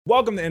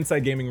Welcome to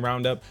Inside Gaming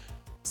Roundup.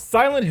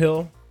 Silent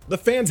Hill, the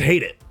fans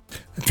hate it.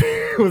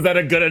 Was that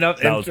a good enough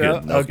That intro? was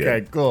good. That was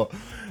Okay, good. cool.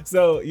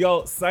 So,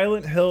 y'all,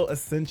 Silent Hill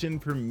Ascension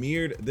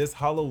premiered this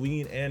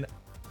Halloween, and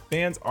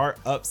fans are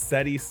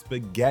upsetty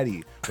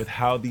spaghetti with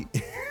how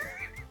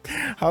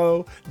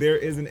how there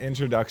is an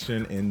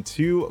introduction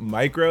into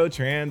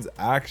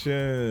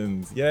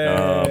microtransactions. Yay!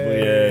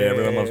 Yay!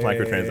 Everyone loves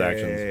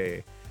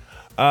microtransactions.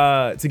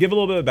 To give a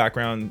little bit of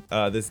background,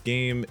 this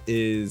game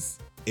is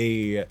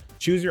a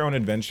choose your own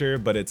adventure,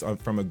 but it's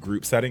from a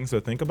group setting. So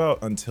think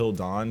about Until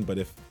Dawn, but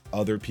if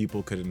other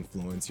people could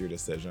influence your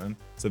decision.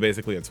 So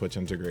basically a Twitch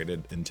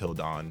integrated Until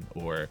Dawn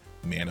or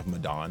Man of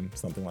Medan,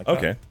 something like that.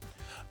 Okay.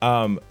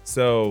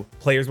 So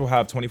players will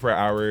have 24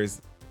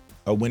 hours,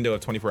 a window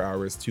of 24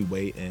 hours to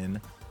weigh in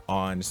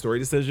on story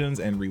decisions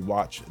and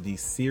rewatch the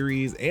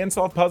series and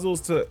solve puzzles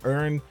to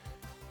earn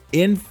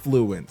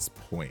influence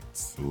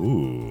points.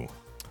 Ooh.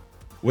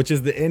 Which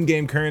is the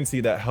in-game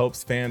currency that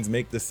helps fans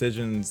make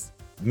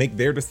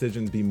their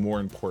decisions be more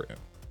important.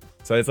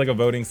 So it's like a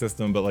voting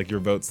system, but like your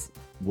votes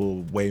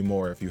will weigh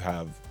more if you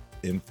have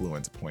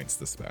influence points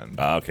to spend.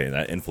 Okay,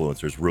 that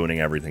influencer's ruining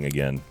everything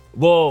again.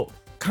 Well,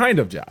 kind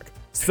of, Jack.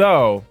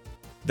 So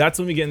that's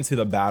when we get into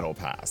the battle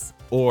pass,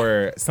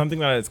 or something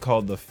that is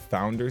called the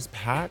Founders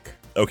Pack.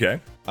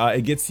 Okay.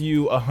 It gets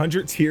you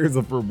 100 tiers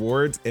of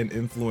rewards and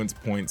influence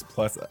points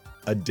plus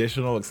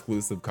additional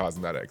exclusive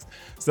cosmetics.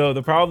 So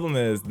the problem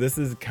is this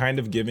is kind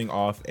of giving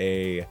off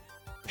a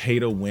pay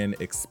to win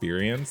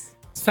experience.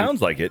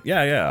 Sounds like it.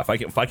 Yeah.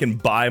 If I can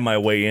buy my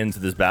way into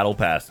this battle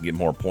pass and get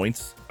more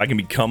points, I can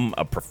become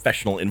a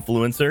professional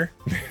influencer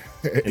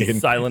in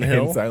Silent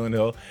Hill. In Silent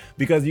Hill,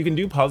 because you can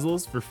do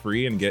puzzles for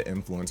free and get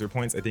influencer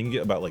points. I think you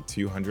get about like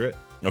 200.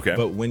 Okay.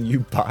 But when you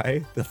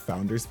buy the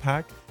Founders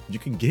Pack, you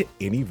can get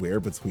anywhere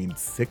between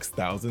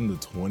 6,000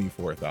 to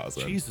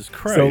 24,000. Jesus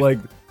Christ. So like,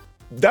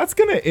 that's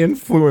gonna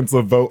influence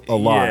a vote a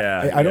lot.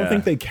 Yeah, I don't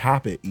think they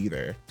cap it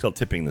either. It's called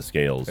tipping the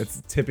scales.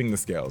 It's tipping the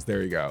scales.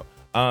 There you go.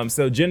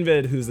 So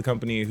Jinvid, who's the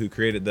company who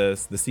created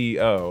this, the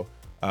CEO,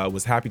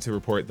 was happy to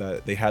report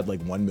that they had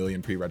like 1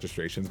 million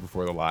pre-registrations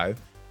before the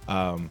live.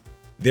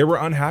 There were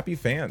unhappy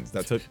fans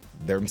that took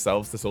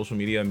themselves to social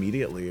media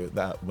immediately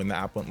when the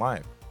app went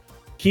live.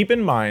 Keep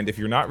in mind, if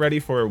you're not ready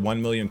for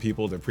 1 million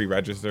people to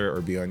pre-register or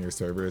be on your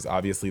servers,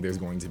 obviously there's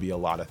going to be a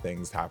lot of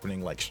things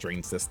happening like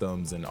strain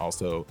systems and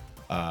also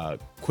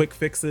quick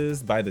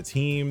fixes by the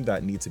team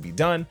that need to be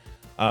done.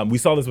 We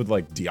saw this with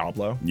like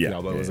Diablo.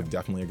 Diablo was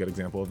definitely a good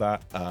example of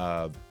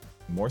that.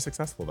 More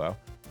successful though.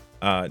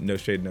 No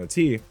shade, no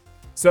tea.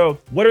 So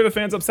what are the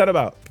fans upset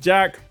about?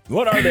 Jack?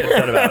 What are they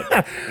upset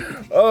about?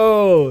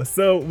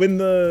 So when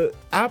the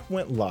app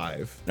went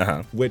live,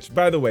 which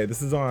by the way,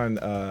 this is on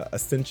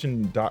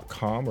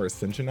Ascension.com or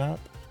Ascension app.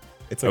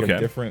 It's like a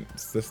different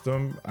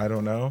system. I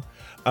don't know.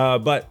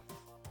 But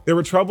there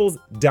were troubles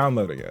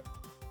downloading it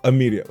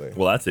immediately.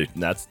 Well,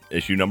 that's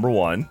issue number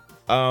one.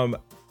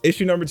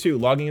 Issue number two,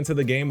 logging into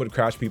the game would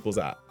crash people's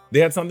app.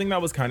 They had something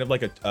that was kind of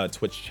like a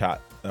Twitch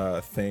chat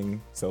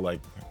thing. So like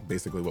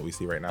basically what we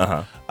see right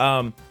now.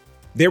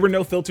 There were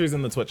no filters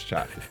in the Twitch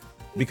chat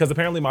because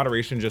apparently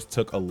moderation just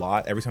took a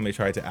lot. Every time they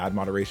tried to add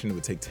moderation, it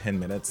would take 10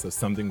 minutes. So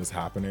something was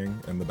happening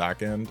in the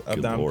back end of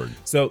Good them. Lord.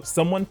 So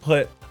someone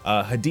put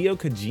Hideo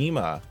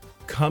Kojima,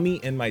 "Cummy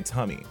in my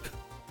tummy."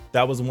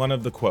 That was one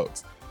of the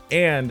quotes,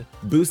 and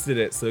boosted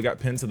it so it got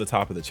pinned to the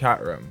top of the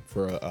chat room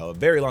for a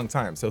very long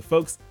time. So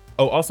folks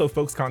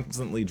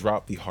constantly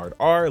dropped the hard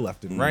R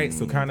left and right.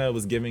 So kind of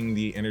was giving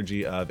the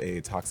energy of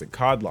a toxic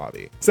COD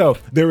lobby. So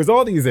there was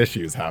all these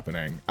issues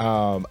happening.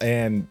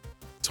 And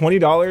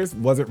 $20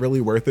 wasn't really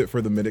worth it for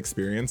the mid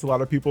experience, a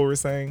lot of people were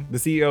saying. The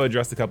CEO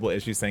addressed a couple of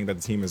issues saying that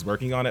the team is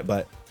working on it,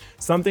 but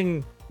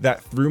something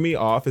that threw me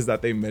off is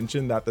that they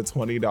mentioned that the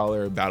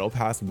 $20 battle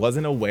pass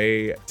wasn't a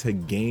way to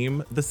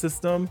game the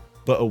system,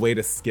 but a way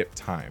to skip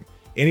time.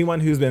 Anyone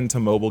who's been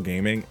to mobile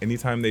gaming,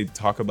 anytime they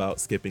talk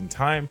about skipping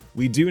time,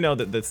 we do know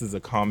that this is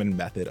a common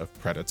method of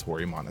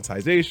predatory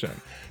monetization.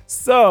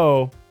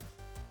 So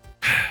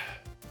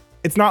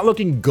it's not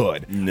looking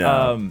good.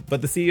 No.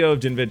 But the CEO of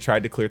Jinvid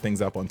tried to clear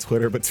things up on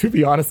Twitter, but to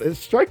be honest, it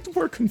struck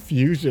more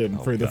confusion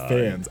for the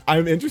fans.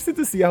 I'm interested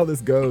to see how this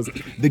goes.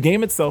 The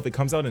game itself, it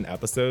comes out in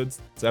episodes.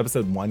 So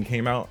episode 1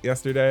 came out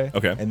yesterday.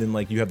 Okay. And then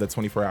like you have the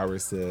 24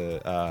 hours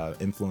to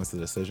influence the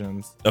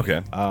decisions.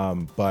 Okay.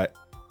 But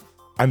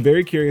I'm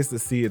very curious to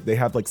see if they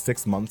have like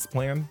 6 months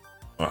plan.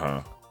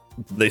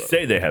 They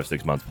say they have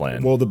 6 months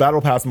planned. Well, the battle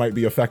pass might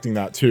be affecting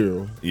that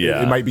too.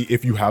 Yeah. It might be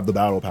if you have the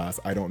battle pass.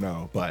 I don't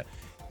know, but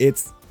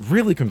it's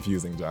really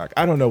confusing, Jack.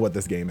 I don't know what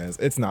this game is.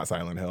 It's not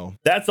Silent Hill.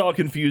 That's all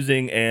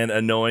confusing and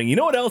annoying. You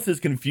know what else is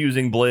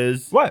confusing,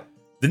 Blizz? What?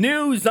 The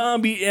new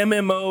zombie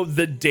MMO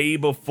The Day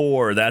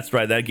Before. That's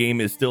right, that game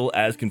is still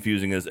as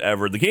confusing as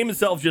ever. The game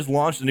itself just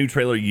launched a new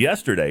trailer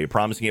yesterday,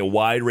 promising a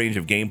wide range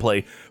of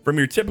gameplay from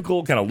your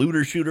typical kind of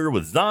looter shooter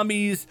with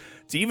zombies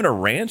to even a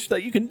ranch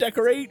that you can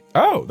decorate.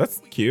 Oh,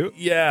 that's cute.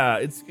 Yeah,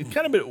 it's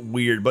kind of a bit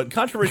weird, but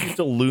controversy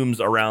still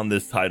looms around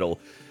this title.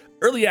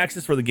 Early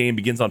access for the game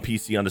begins on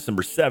PC on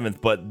December 7th,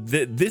 but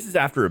this is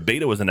after a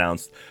beta was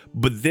announced.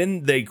 But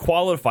then they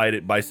qualified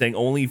it by saying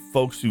only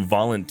folks who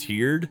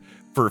volunteered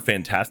for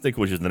Fantastic,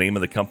 which is the name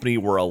of the company,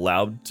 were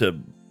allowed to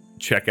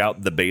check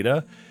out the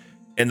beta.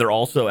 And they're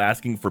also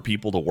asking for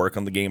people to work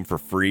on the game for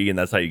free, and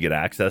that's how you get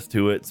access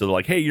to it. So they're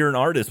like, hey, you're an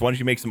artist. Why don't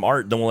you make some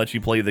art? Then we'll let you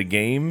play the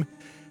game.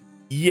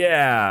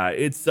 Yeah,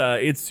 it's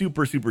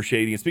super, super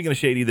shady. And speaking of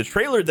shady, the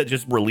trailer that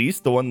just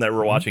released, the one that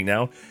we're watching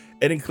now,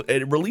 it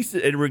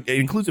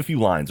includes a few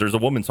lines. There's a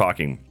woman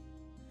talking.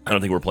 I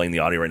don't think we're playing the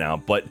audio right now,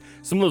 but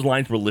some of those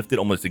lines were lifted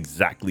almost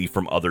exactly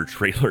from other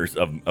trailers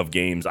of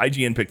games.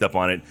 IGN picked up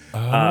on it.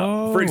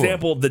 For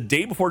example, the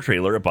day before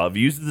trailer above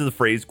uses the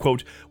phrase,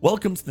 quote,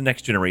 welcome to the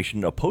next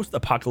generation of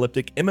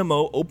post-apocalyptic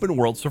MMO open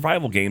world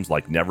survival games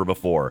like never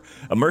before.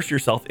 Immerse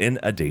yourself in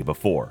a day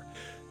before.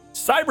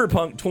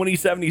 Cyberpunk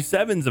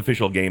 2077's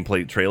official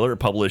gameplay trailer,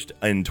 published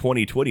in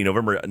 2020,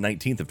 November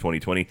 19th of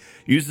 2020,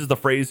 uses the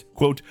phrase,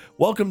 quote,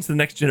 welcome to the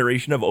next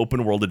generation of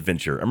open world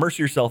adventure. Immerse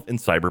yourself in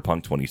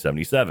Cyberpunk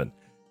 2077.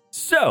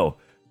 So,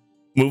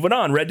 moving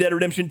on, Red Dead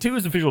Redemption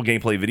 2's official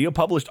gameplay video,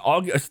 published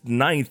August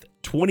 9th,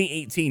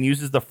 2018,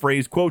 uses the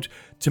phrase, quote,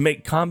 to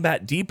make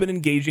combat deep and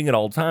engaging at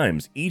all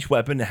times. Each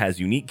weapon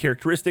has unique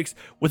characteristics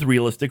with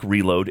realistic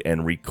reload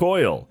and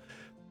recoil.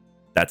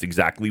 That's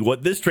exactly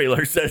what this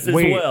trailer says as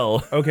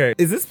well. Okay,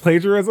 is this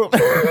plagiarism?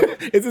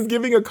 Is this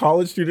giving a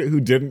college student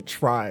who didn't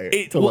try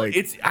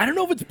I don't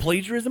know if it's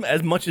plagiarism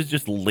as much as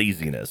just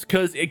laziness,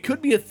 because it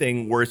could be a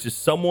thing where it's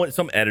just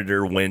some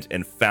editor went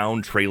and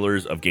found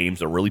trailers of games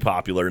that are really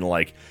popular and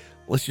like,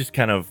 let's just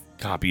kind of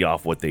copy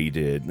off what they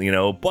did, you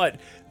know? But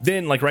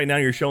then like right now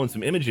you're showing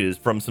some images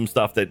from some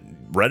stuff that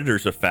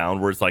Redditors have found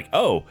where it's like,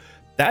 oh,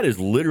 that is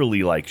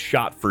literally like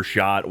shot for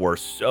shot or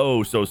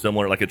so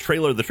similar. Like the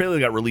trailer that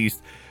got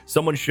released,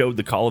 someone showed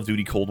the Call of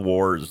Duty Cold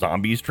War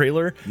Zombies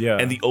trailer. Yeah.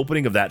 And the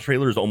opening of that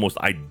trailer is almost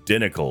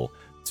identical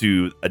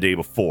to a day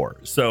before.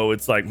 So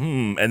it's like,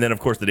 and then of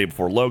course the day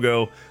before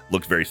logo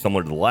looks very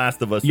similar to The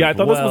Last of Us. Yeah, I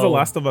thought this was a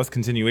Last of Us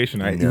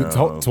continuation. I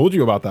told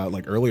you about that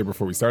like earlier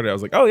before we started. I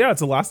was like, oh yeah,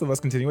 it's a Last of Us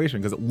continuation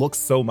because it looks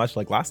so much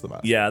like Last of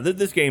Us. Yeah,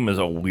 this game is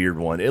a weird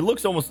one. It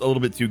looks almost a little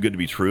bit too good to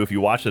be true. If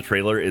you watch the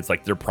trailer, it's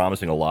like they're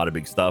promising a lot of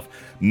big stuff.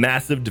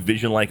 Massive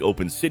Division-like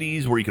open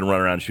cities where you can run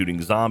around shooting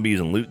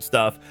zombies and loot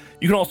stuff.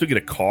 You can also get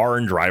a car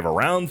and drive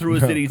around through a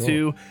city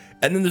too.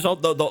 And then there's all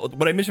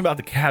what I mentioned about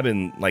the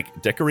cabin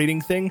like decorating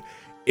thing.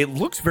 It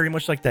looks very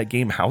much like that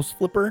game House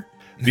Flipper.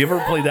 Have you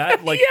ever played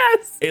that? Like,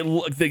 yes.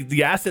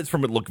 The assets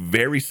from it look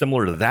very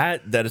similar to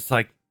that. That it's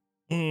like,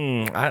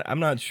 I'm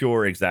not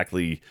sure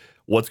exactly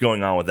what's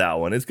going on with that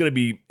one. It's going to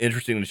be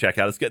interesting to check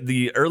out.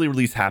 The early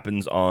release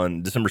happens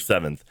on December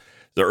 7th.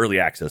 The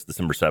early access,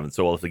 December 7th.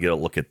 So we'll have to get a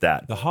look at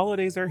that. The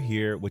holidays are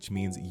here, which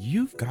means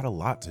you've got a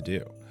lot to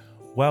do.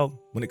 Well,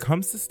 when it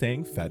comes to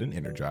staying fed and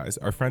energized,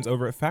 our friends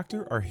over at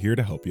Factor are here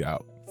to help you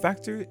out.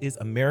 Factor is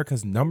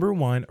America's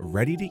 #1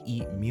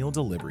 ready-to-eat meal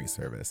delivery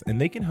service, and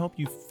they can help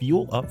you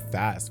fuel up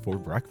fast for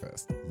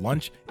breakfast,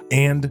 lunch,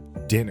 and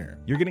dinner.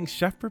 You're getting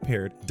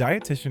chef-prepared,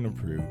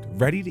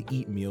 dietitian-approved,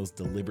 ready-to-eat meals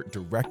delivered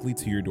directly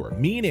to your door,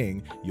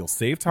 meaning you'll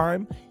save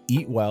time,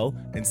 eat well,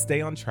 and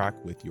stay on track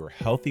with your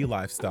healthy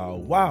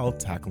lifestyle while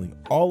tackling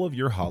all of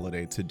your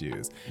holiday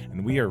to-dos.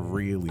 And we are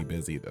really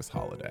busy this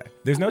holiday.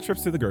 There's no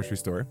trips to the grocery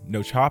store,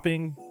 no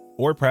chopping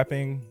or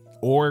prepping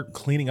or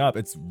cleaning up.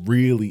 It's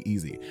really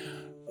easy.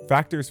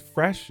 Factor's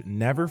fresh,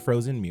 never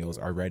frozen meals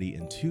are ready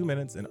in 2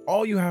 minutes, and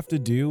all you have to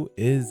do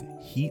is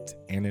heat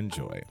and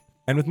enjoy.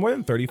 And with more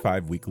than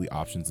 35 weekly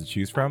options to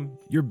choose from,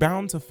 you're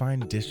bound to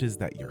find dishes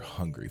that you're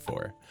hungry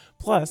for.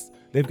 Plus,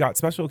 they've got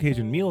special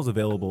occasion meals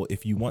available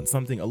if you want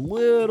something a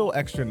little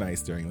extra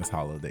nice during this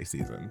holiday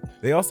season.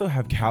 They also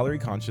have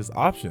calorie-conscious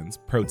options,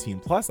 protein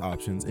plus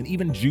options, and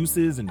even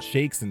juices and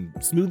shakes and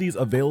smoothies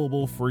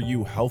available for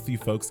you healthy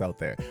folks out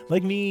there.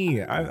 Like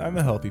me, I'm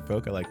a healthy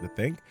folk, I like to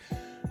think.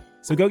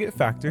 So go get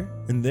Factor,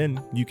 and then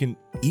you can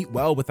eat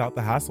well without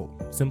the hassle.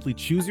 Simply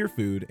choose your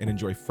food and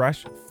enjoy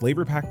fresh,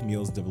 flavor-packed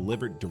meals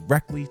delivered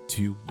directly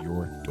to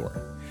your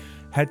door.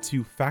 Head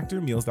to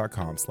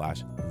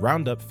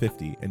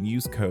factormeals.com/roundup50 and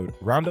use code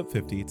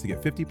roundup50 to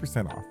get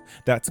 50% off.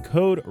 That's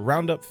code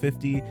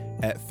roundup50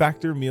 at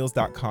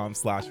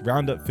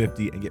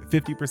factormeals.com/roundup50 and get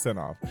 50%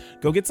 off.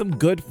 Go get some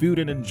good food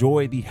and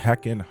enjoy the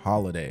heckin'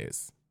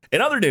 holidays. In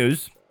other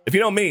news, if you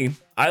know me,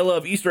 I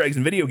love Easter eggs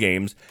in video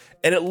games,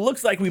 and it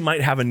looks like we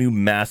might have a new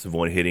massive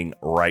one hitting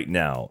right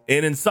now.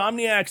 In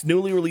Insomniac's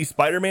newly released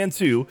Spider-Man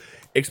 2,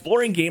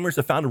 exploring gamers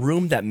have found a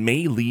room that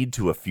may lead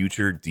to a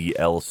future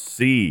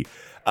DLC.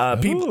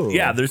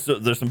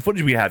 There's some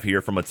footage we have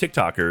here from a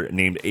TikToker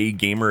named A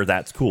Gamer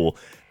That's Cool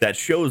that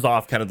shows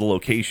off kind of the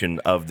location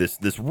of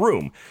this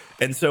room.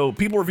 And so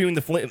people reviewing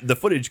the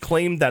footage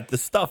claim that the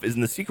stuff is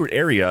in the secret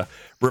area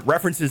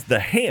references the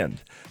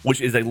Hand,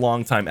 which is a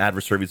longtime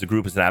adversary. The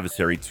group is an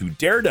adversary to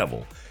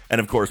Daredevil. And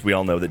of course, we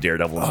all know that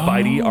Daredevil and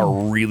Spidey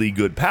are really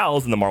good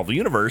pals in the Marvel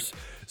Universe.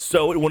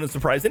 So it wouldn't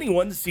surprise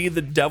anyone to see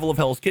the Devil of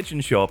Hell's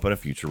Kitchen show up in a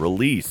future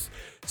release.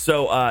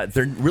 So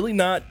they're really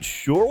not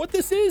sure what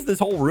this is. This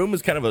whole room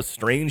is kind of a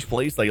strange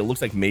place. Like, it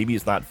looks like maybe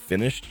it's not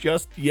finished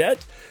just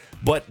yet,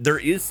 but there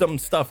is some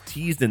stuff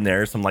teased in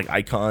there, some like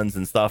icons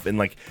and stuff. And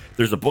like,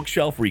 there's a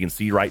bookshelf where you can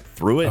see right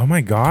through it. Oh my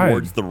God.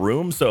 Towards the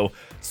room. So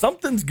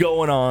something's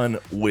going on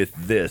with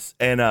this.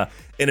 And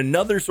in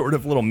another sort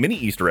of little mini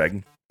Easter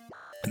egg,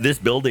 this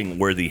building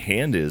where the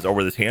hand is, or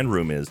where this hand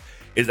room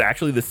is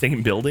actually the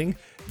same building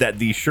that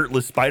the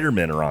shirtless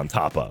Spider-Men are on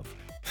top of.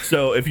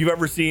 So if you've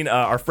ever seen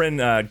our friend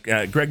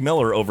Greg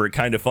Miller over at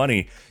Kinda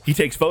Funny, he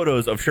takes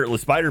photos of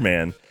shirtless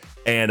Spider-Man,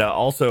 and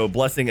also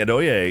Blessing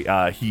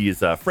Adoye, he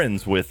is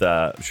friends with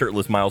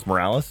shirtless Miles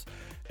Morales.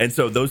 And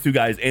so those two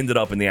guys ended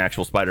up in the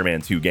actual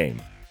Spider-Man 2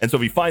 game. And so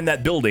if you find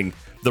that building,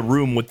 the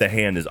room with the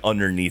hand is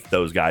underneath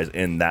those guys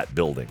in that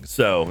building.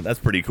 So that's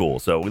pretty cool.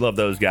 So we love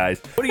those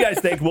guys. What do you guys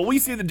think? Will we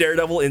see the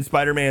Daredevil in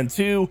Spider-Man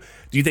 2?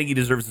 Do you think he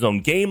deserves his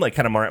own game like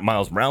kind of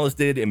Miles Morales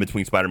did in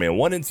between Spider-Man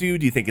 1 and 2?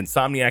 Do you think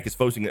Insomniac is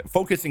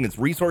focusing its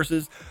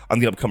resources on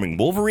the upcoming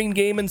Wolverine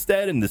game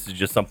instead, and this is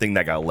just something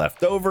that got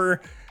left over?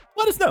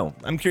 Let us know.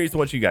 I'm curious to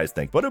what you guys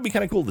think. But it would be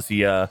kind of cool to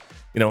see,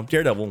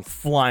 Daredevil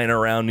flying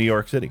around New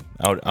York City.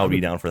 I would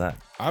be down for that.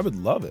 I would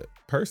love it,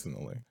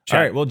 personally. Jack.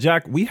 All right, well,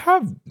 Jack, we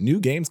have new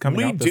games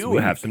coming out this week. We do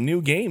have some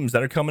new games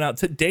that are coming out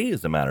today,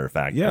 as a matter of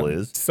fact, Yeah,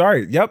 Liz.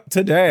 sorry. Yep,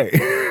 today.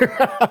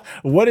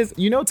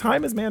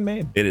 Time is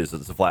man-made. It is.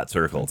 It's a flat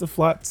circle. It's a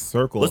flat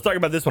circle. Let's talk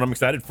about this one I'm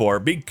excited for.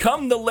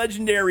 Become the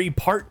legendary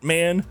part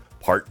man,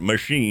 part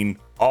machine,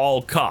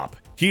 all cop,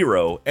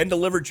 hero, and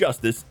deliver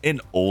justice in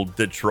old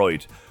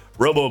Detroit.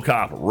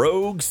 RoboCop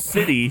Rogue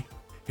City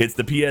hits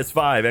the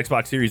PS5,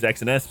 Xbox Series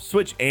X and S,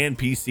 Switch, and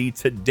PC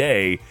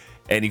today.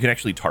 And you can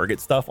actually target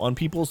stuff on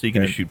people, so you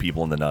can just shoot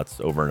people in the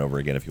nuts over and over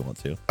again if you want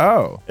to.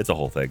 Oh, It's a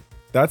whole thing.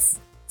 that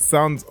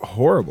sounds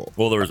horrible.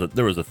 Well, there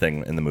was a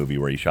thing in the movie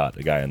where he shot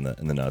a guy in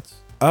the nuts.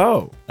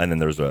 Oh, And then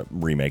there was a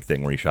remake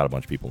thing where he shot a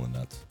bunch of people in the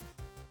nuts.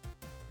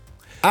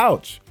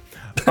 ouch.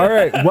 All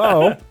right,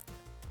 well,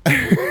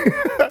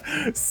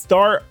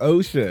 Star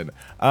Ocean.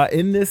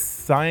 In this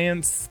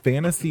science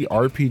fantasy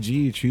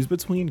RPG, choose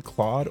between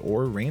Claude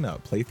or Reyna.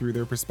 Play through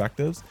their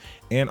perspectives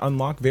and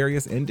unlock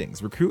various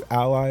endings. Recruit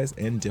allies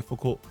and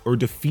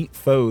defeat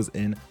foes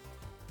in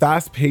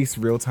fast-paced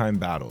real-time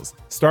battles.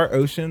 Star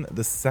Ocean,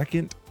 the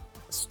second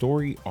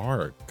story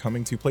arc,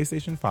 coming to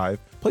PlayStation 5,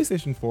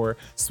 PlayStation 4,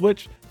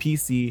 Switch,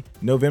 PC,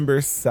 November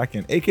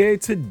 2nd, aka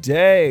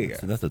today.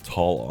 So that's a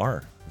tall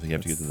R. I think you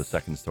have to get to the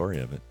second story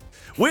of it.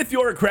 With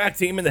your crack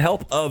team and the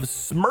help of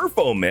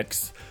Smurfo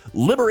Mix,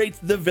 liberate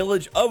the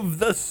village of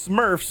the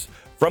Smurfs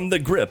from the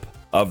grip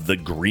of the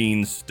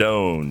Green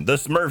Stone. The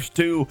Smurfs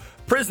 2,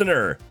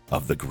 Prisoner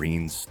of the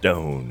Green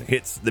Stone,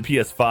 hits the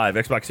PS5,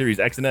 Xbox Series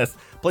X and S,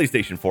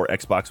 PlayStation 4,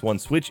 Xbox One,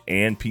 Switch,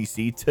 and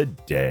PC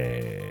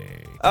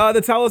today.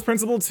 The Talos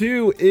Principle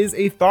 2 is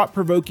a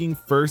thought-provoking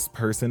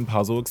first-person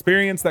puzzle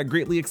experience that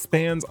greatly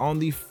expands on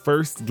the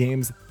first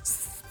game's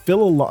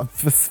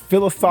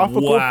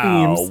philosophical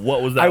themes.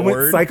 What was that I went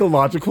word?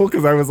 psychological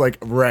because I was like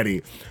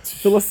ready.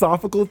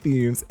 Philosophical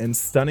themes and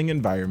stunning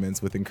environments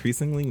with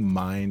increasingly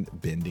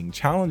mind-bending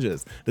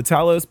challenges. The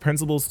Talos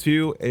Principles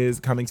 2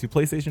 is coming to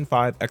PlayStation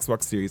 5,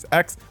 Xbox Series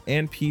X,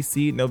 and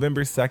PC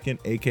November 2nd,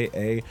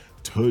 aka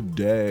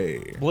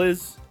today.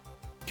 Blizz,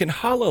 can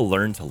Hala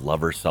learn to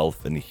love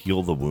herself and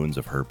heal the wounds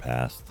of her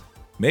past?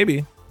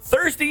 Maybe.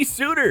 Thirsty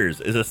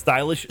Suitors is a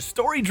stylish,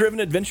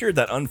 story-driven adventure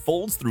that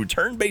unfolds through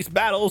turn-based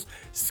battles,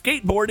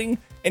 skateboarding,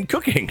 and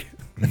cooking.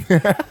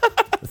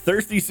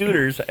 Thirsty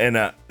Suitors, and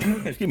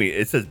excuse me,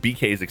 it says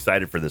BK is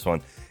excited for this one.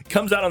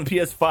 Comes out on the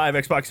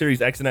PS5, Xbox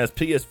Series X and S,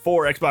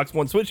 PS4, Xbox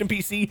One, Switch, and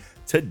PC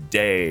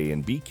today.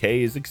 And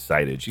BK is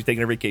excited. She's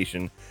taking her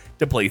vacation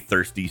to play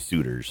Thirsty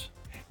Suitors.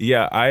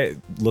 Yeah, I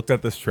looked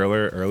at this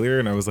trailer earlier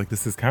and I was like,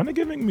 this is kind of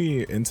giving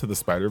me Into the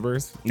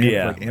Spider-Verse.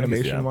 Yeah, like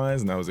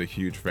animation-wise, and I was a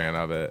huge fan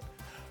of it.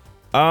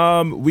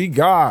 We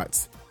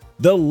got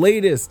the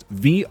latest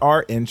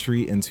VR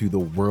entry into the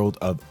World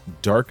of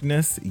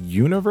Darkness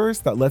universe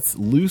that lets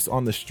loose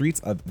on the streets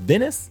of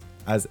Venice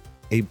as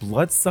a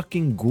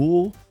blood-sucking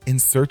ghoul in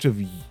search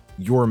of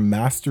your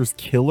master's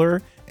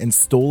killer and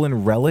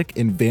stolen relic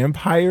in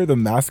Vampire the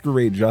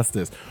Masquerade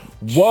Justice.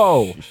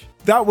 Whoa,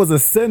 that was a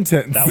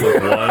sentence. That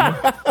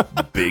was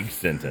one big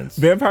sentence.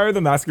 Vampire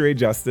the Masquerade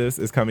Justice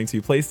is coming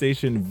to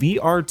PlayStation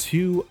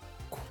VR2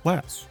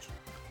 Quest.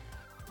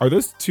 Are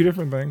those two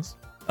different things?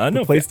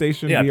 No,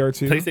 PlayStation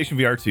VR2? PlayStation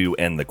VR2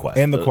 and the Quest.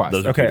 And the Quest.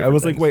 Those are Okay, two I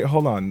was different like, wait,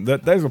 hold on.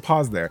 There's a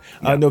pause there.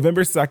 Yeah.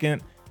 November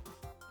 2nd,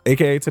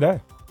 aka today.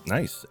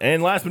 Nice.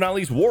 And last but not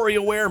least,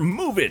 WarioWare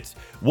Move It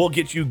will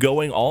get you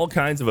going all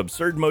kinds of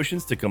absurd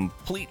motions to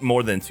complete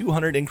more than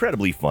 200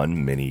 incredibly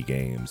fun mini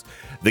games.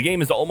 The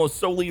game is almost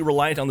solely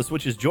reliant on the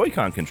Switch's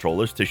Joy-Con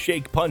controllers to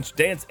shake, punch,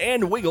 dance,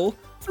 and wiggle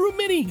through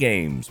mini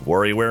games.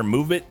 WarioWare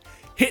Move It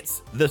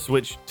hits the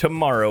Switch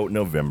tomorrow,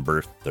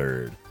 November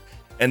 3rd.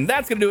 And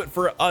that's going to do it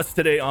for us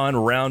today on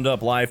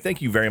Roundup Live.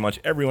 Thank you very much,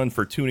 everyone,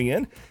 for tuning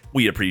in.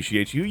 We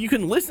appreciate you. You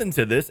can listen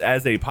to this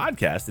as a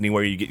podcast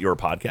anywhere you get your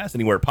podcast,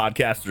 anywhere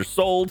podcasts are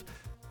sold.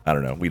 I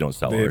don't know. We don't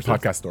sell The ours.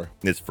 podcast store.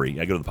 It's free.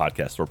 I go to the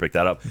podcast store, pick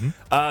that up.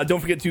 Don't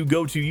forget to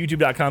go to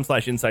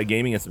youtube.com/Inside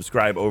Gaming and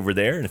subscribe over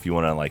there. And if you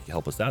want to like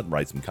help us out,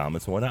 write some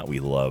comments and whatnot, we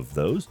love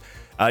those.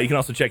 You can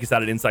also check us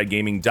out at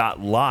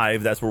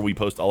InsideGaming.live. That's where we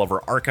post all of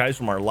our archives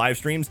from our live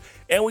streams.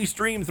 And we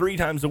stream 3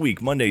 times a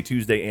week, Monday,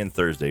 Tuesday, and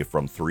Thursday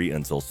from 3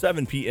 until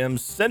 7 p.m.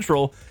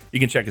 Central.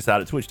 You can check us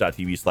out at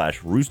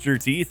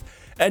twitch.tv/roosterteeth.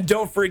 And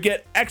don't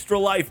forget, Extra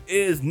Life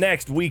is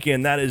next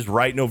weekend. That is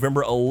right,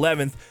 November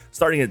 11th,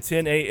 starting at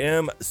 10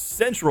 a.m.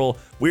 Central.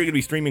 We're going to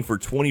be streaming for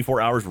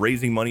 24 hours,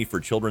 raising money for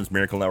Children's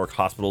Miracle Network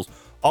hospitals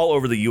all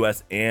over the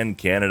U.S. and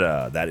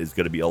Canada. That is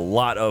going to be a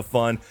lot of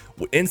fun.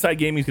 Inside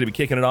Gaming is going to be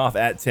kicking it off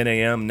at 10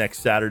 a.m. next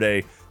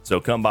Saturday.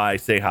 So come by,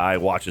 say hi,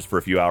 watch us for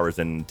a few hours,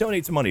 and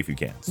donate some money if you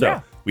can.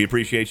 So we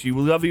appreciate you.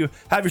 We love you.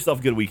 Have yourself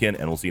a good weekend,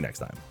 and we'll see you next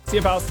time. See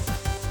you,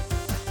 pals.